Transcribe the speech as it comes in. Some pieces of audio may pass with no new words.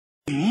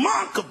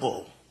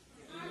remarkable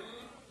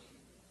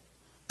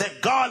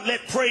that God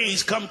let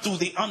praise come through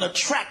the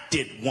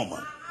unattracted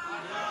woman.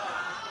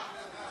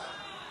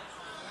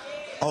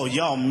 Oh,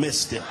 y'all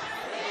missed it.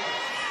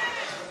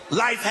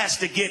 Life has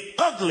to get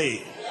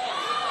ugly.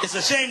 It's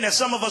a shame that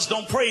some of us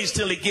don't praise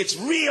till it gets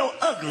real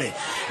ugly.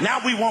 Now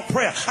we want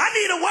prayer. I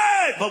need a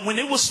word. But when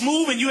it was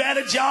smooth and you had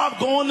a job,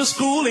 going to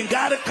school and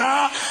got a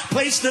car,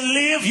 place to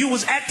live, you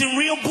was acting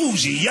real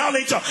bougie. Y'all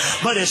ain't talking.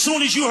 But as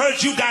soon as you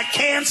heard you got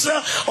cancer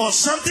or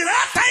something,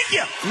 thank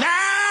you.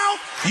 Now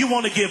you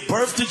want to give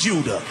birth to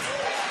Judah.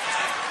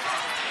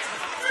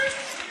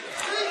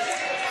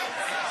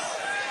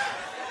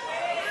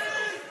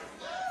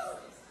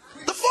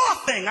 The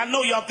fourth thing, I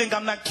know y'all think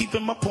I'm not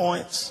keeping my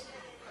points.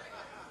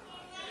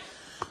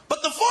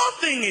 But the fourth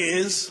thing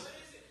is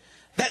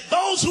that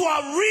those who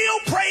are real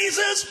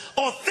praisers,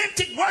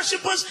 authentic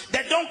worshipers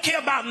that don't care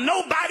about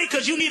nobody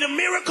because you need a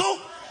miracle,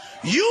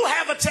 you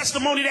have a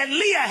testimony that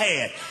Leah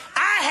had.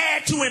 I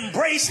had to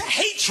embrace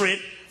hatred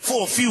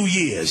for a few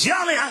years.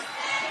 Y'all ain't...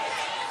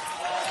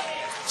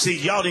 See,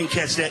 y'all didn't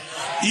catch that.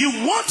 You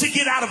want to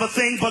get out of a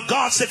thing, but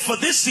God said for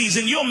this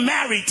season, you're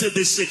married to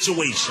this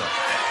situation.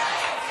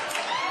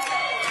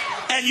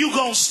 And you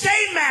gonna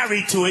stay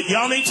married to it,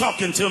 y'all ain't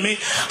talking to me,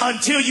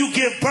 until you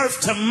give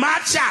birth to my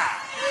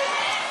child.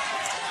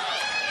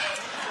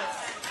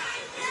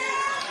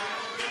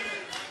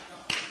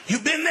 You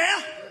been there?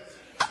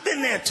 I've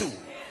been there too.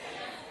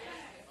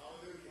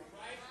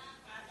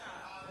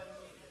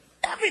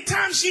 Every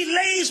time she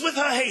lays with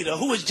her hater,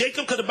 who is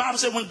Jacob, because the Bible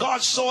said when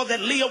God saw that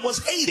Leah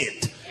was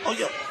hated,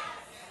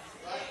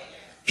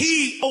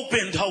 he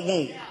opened her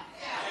womb.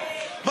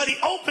 But he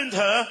opened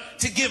her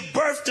to give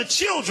birth to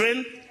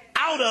children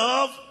out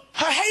of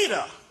her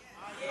hater.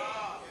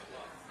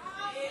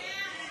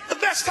 The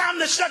best time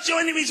to shut your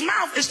enemy's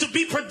mouth is to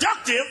be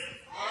productive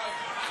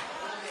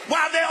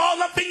while they're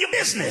all up in your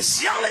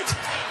business. Y'all ain't...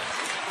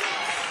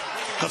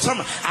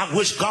 I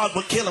wish God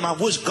would kill him. I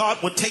wish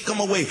God would take him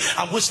away.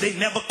 I wish they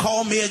never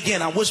call me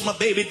again. I wish my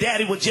baby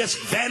daddy would just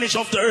vanish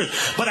off the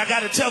earth. But I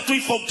got to tell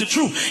three folk the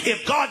truth.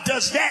 If God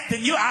does that,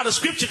 then you're out of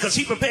scripture, because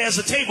he prepares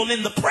a table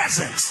in the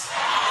presence.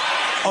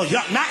 Oh,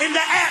 not in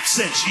the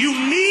absence. You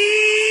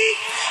need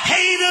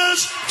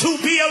haters to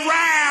be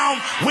around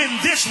when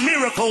this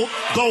miracle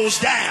goes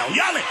down.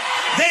 Y'all,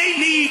 they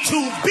need to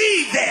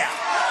be there.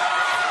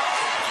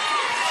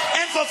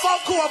 And for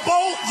folk who are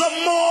bold, the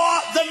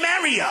more the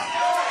merrier.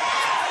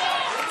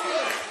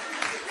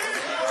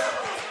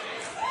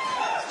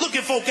 Look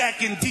at folk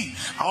acting deep.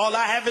 All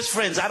I have is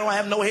friends. I don't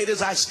have no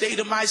haters. I stay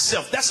to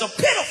myself. That's a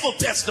pitiful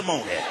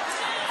testimony.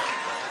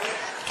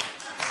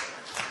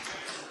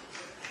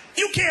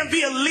 You can't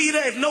be a leader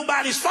if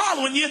nobody's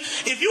following you.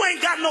 If you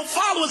ain't got no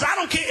followers, I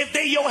don't care if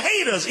they your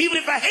haters. Even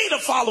if a hater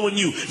following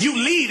you, you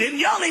leading.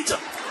 Y'all ain't.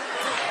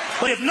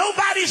 But if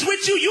nobody's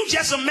with you, you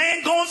just a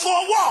man going for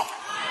a walk.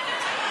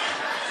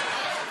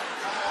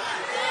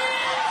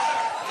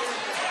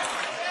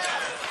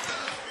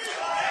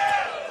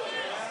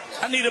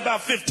 I need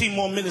about 15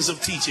 more minutes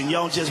of teaching.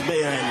 Y'all just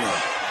bear in me.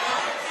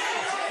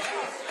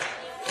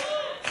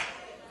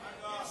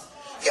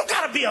 You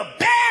gotta be a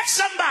bad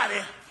somebody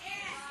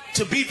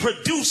to be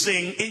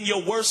producing in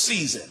your worst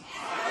season.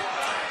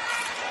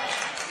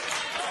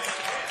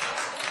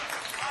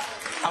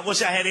 I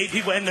wish I had 8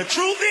 people. And the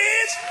truth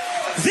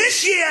is,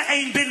 this year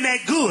ain't been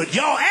that good.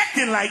 Y'all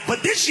acting like,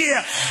 but this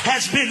year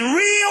has been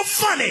real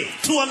funny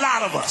to a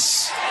lot of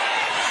us.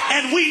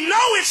 And we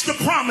know it's the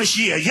promise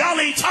year. Y'all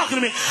ain't talking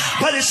to me.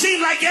 But it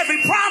seems like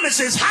every promise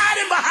is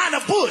hiding behind a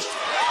bush,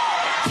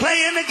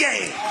 playing the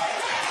game.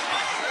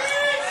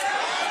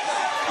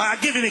 I'll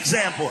give you an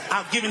example.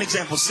 I'll give you an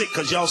example. Sick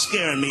because y'all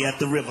scaring me at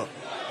the river.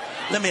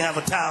 Let me have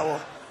a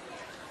towel.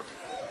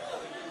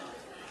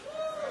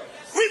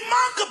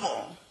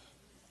 Remarkable.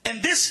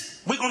 And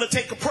this we're going to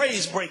take a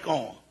praise break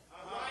on.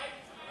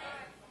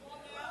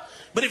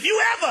 But if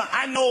you ever,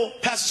 I know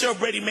Pastor Cheryl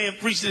Brady may have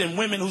preached it in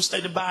Women Who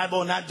Study the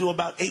Bible, and I do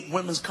about 8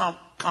 women's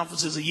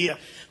conferences a year.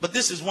 But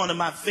this is one of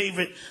my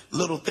favorite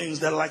little things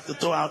that I like to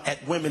throw out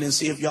at women and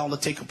see if y'all will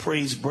take a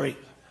praise break.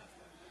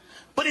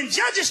 But in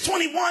Judges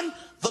 21,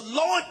 the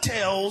Lord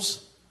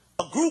tells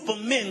a group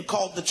of men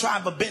called the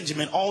tribe of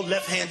Benjamin, all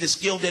left-handed,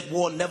 skilled at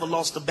war, never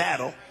lost a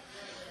battle.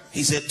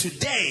 He said,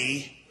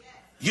 today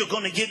you're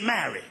going to get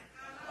married.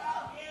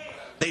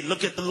 They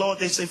look at the Lord,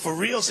 they say, for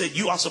real? Said,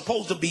 you are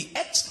supposed to be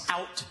X'd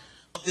out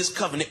of this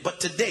covenant, but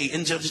today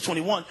in Judges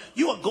 21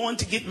 you are going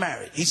to get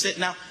married. He said,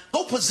 now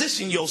go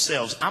position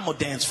yourselves. I'm gonna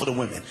dance for the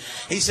women.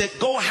 He said,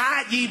 go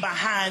hide ye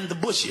behind the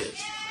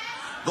bushes,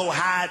 go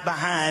hide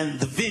behind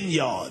the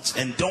vineyards,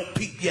 and don't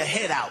peek your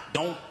head out.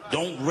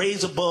 Don't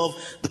raise above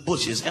the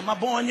bushes. Am I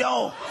boring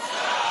y'all?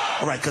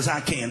 All right, because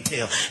I can't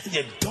tell.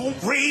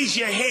 Don't raise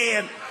your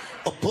head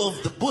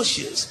above the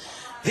bushes.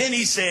 Then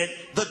he said,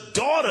 the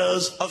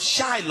daughters of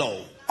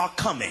Shiloh are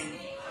coming.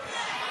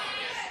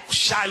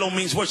 Shiloh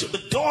means worship.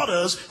 The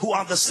daughters who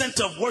are the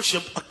center of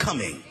worship are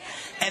coming.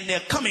 And they're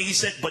coming, he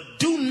said, but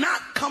do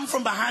not come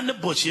from behind the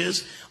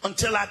bushes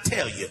until I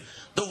tell you.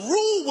 The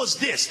rule was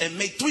this, and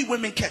make 3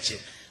 women catch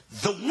it.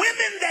 The women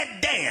that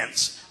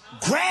dance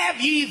grab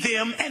ye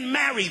them and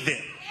marry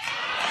them.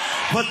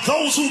 But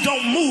those who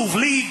don't move,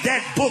 leave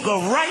that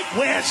booger right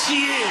where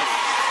she is.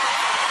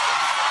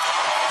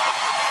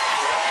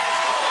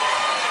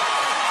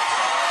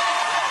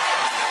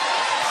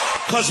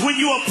 Because when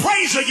you're a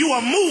praiser, you're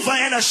a mover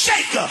and a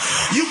shaker.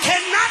 You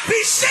cannot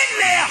be sitting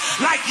there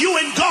like you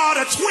and God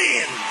are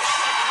twins.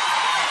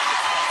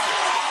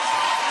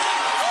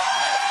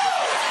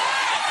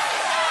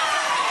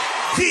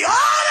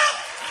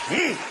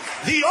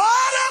 The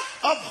order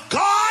of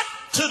God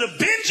to the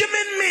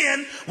Benjamin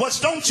men was,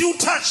 don't you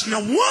touch the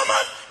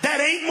woman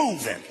that ain't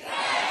moving.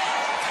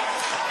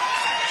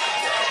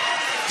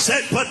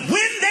 Said, but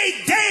when they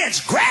dance,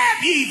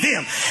 grab ye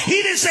them.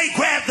 He didn't say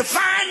grab the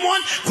fine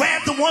one,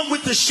 grab the one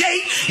with the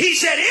shape. He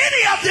said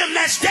any of them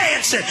that's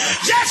dancing,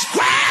 just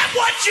grab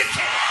what you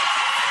can.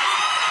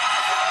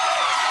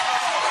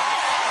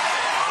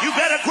 You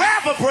better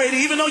grab her, Brady,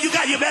 even though you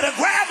better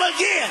grab her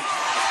again.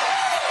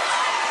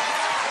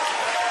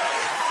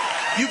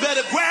 You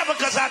better grab her,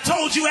 because I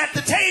told you at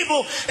the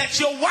table that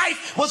your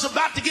wife was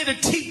about to get a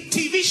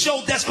TV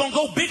show that's going to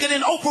go bigger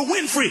than Oprah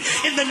Winfrey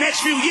in the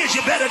next few years.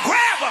 You better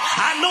grab her.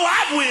 I know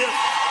I will.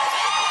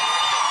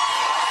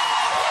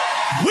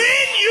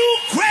 When you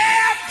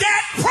grab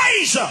that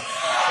praiser,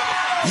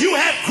 you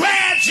have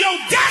grabbed your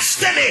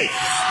destiny.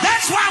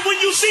 That's why when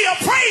you see a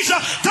praiser,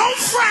 don't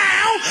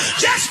frown.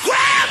 Just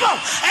grab them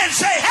and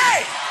say,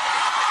 hey.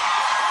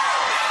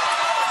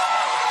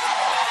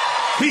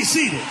 Be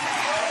seated.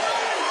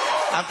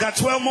 I've got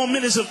 12 more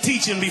minutes of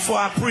teaching before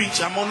I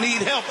preach. I'm going to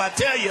need help, I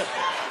tell you.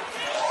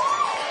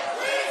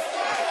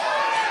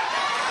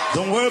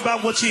 Don't worry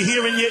about what you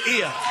hear in your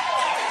ear.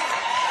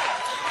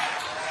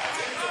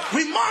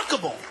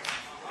 Remarkable.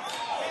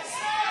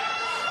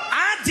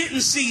 I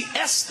didn't see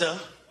Esther,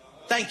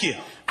 thank you.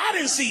 I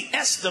didn't see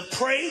Esther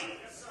pray.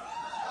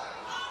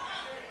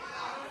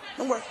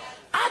 Don't worry.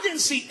 I didn't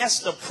see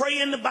Esther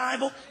pray in the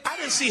Bible. I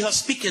didn't see her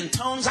speak in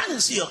tongues. I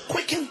didn't see her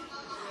quicken.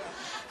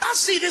 I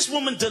see this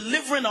woman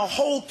delivering a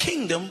whole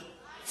kingdom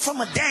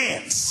from a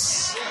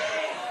dance.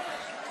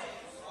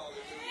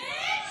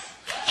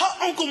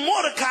 Her uncle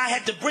Mordecai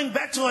had to bring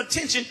back to her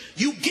attention,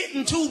 you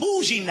getting too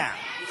bougie now.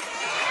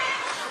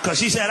 Because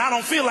she said, I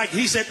don't feel like,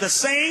 he said, the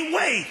same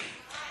way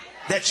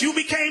that you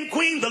became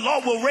queen, the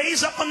Lord will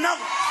raise up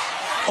another.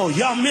 Oh,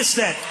 y'all missed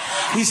that.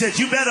 He said,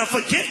 you better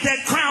forget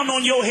that crown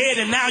on your head,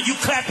 and now you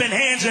clapping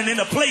hands and in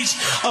a place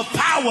of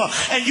power,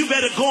 and you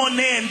better go in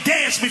there and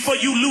dance before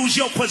you lose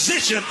your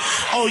position.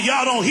 Oh,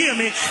 y'all don't hear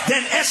me.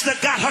 Then Esther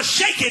got her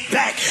shake it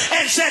back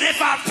and said,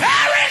 if I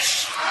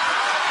perish,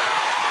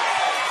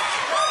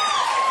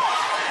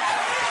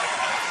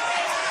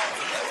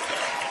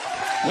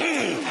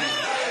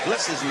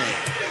 bless his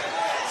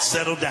name.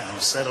 Settle down,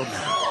 settle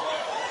down.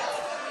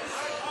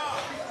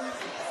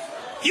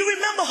 You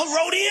remember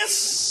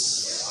Herodias?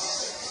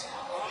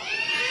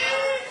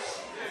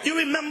 You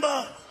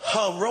remember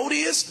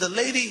Herodias, the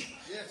lady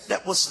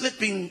that was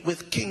sleeping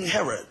with King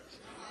Herod?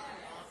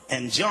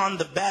 And John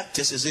the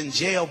Baptist is in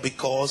jail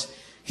because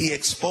he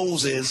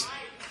exposes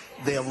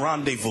their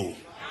rendezvous.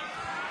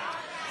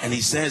 And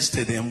he says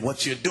to them,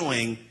 what you're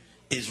doing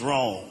is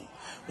wrong.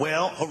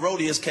 Well,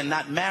 Herodias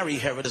cannot marry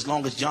Herod as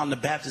long as John the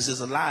Baptist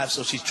is alive,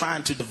 so she's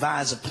trying to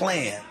devise a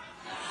plan.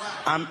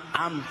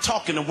 I'm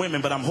talking to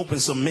women, but I'm hoping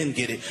some men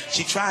get it.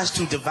 She tries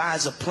to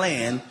devise a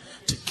plan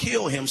to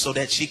kill him so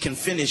that she can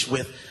finish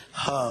with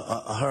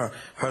her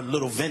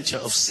little venture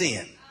of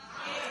sin.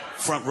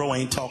 Front row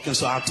ain't talking,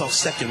 so I'll talk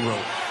second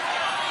row.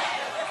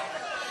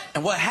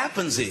 And what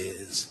happens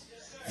is,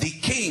 the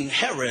king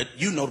Herod,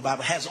 you know the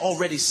Bible, has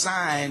already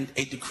signed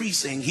a decree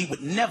saying he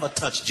would never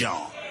touch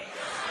John.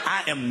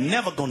 I am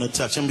never going to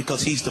touch him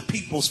because he's the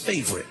people's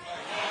favorite.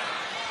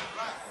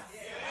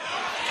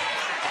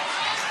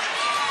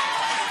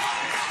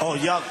 Oh,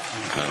 y'all,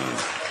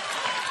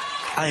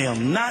 I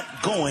am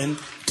not going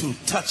to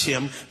touch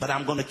him, but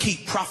I'm going to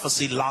keep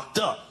prophecy locked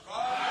up.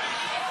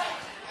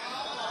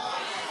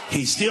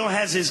 He still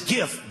has his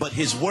gift, but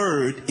his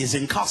word is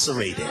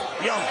incarcerated.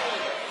 Y'all.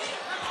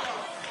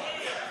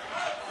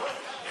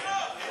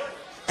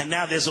 And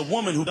now there's a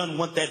woman who doesn't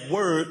want that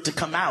word to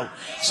come out.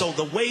 So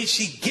the way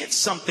she gets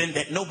something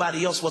that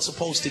nobody else was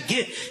supposed to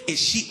get is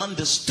she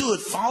understood,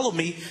 follow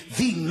me,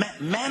 the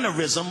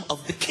mannerism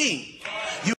of the king.